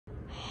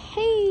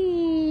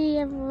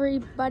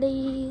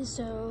everybody.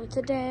 So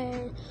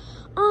today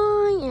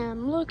I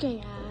am looking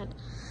at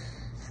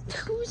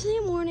Tuesday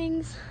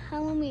morning's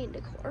Halloween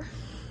decor.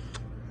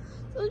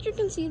 So as you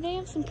can see, they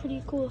have some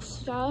pretty cool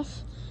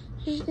stuff.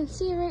 As you can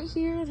see right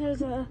here,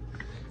 there's a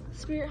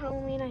Spirit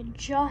Halloween. I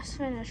just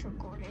finished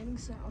recording,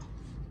 so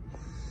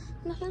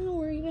nothing to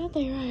worry about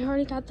there. I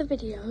already got the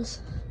videos.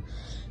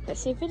 I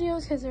say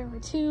videos because there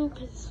were two,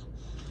 because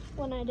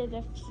one I did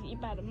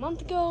about a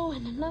month ago,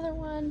 and another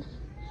one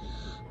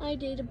I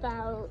did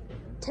about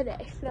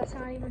today. That's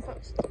not even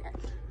posted yet.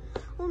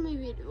 Or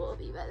maybe it will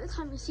be by the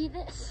time you see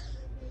this.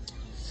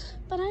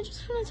 But I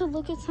just wanted to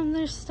look at some of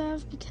their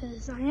stuff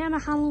because I am a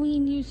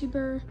Halloween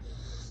YouTuber.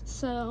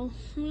 So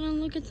I'm gonna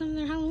look at some of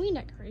their Halloween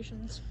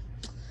decorations.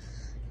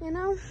 You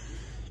know,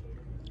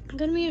 it's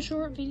gonna be a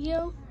short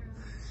video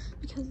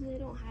because they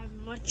don't have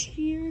much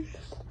here.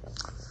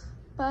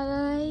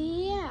 But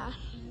yeah.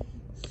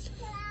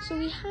 So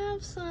we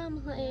have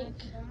some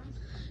like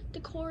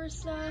decor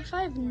stuff.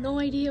 I have no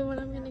idea what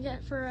I'm gonna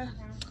get for a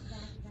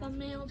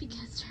thumbnail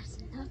because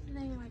there's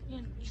nothing like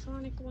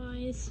animatronic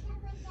wise.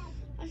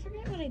 I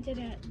forget what I did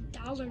at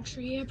Dollar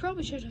Tree. I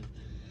probably should have,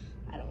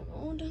 I don't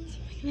know, done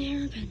something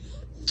there,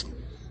 but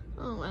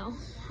oh well.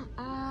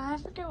 I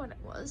forget what it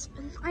was,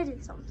 but I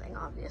did something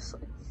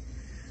obviously.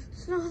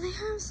 So they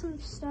have some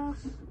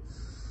stuff, a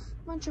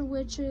bunch of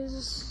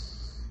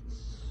witches,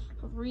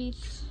 a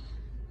wreath.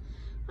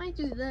 Might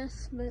do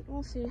this, but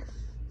we'll see.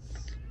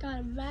 Got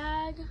a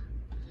bag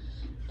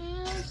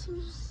and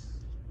some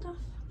stuff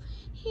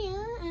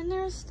here, and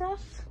there's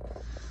stuff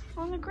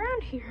on the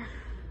ground here.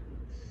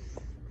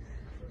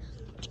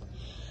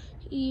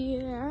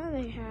 Yeah,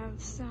 they have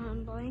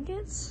some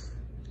blankets,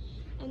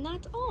 and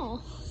that's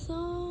all. So,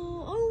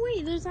 oh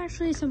wait, there's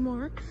actually some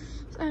more.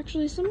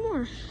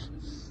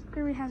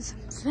 Here we have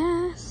some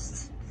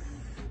vests.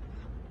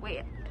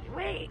 Wait.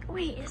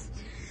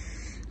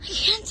 I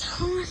can't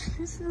tell if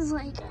this is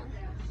like a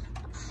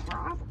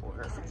prop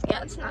or something.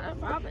 Yeah, it's not a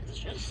prop, it's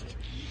just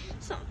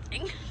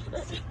something.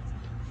 It's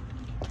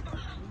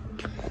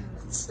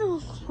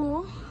still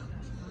cool.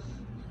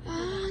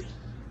 And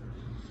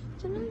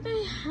didn't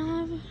they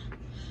have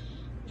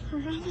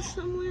props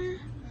somewhere?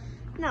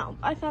 No,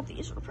 I thought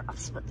these were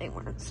props, but they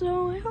weren't.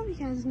 So I hope you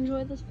guys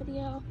enjoyed this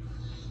video.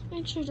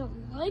 Make sure to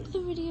like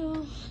the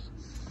video,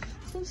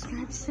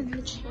 subscribe to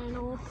the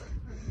channel,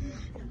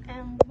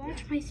 and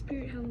watch my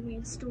Spirit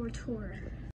Halloween store tour.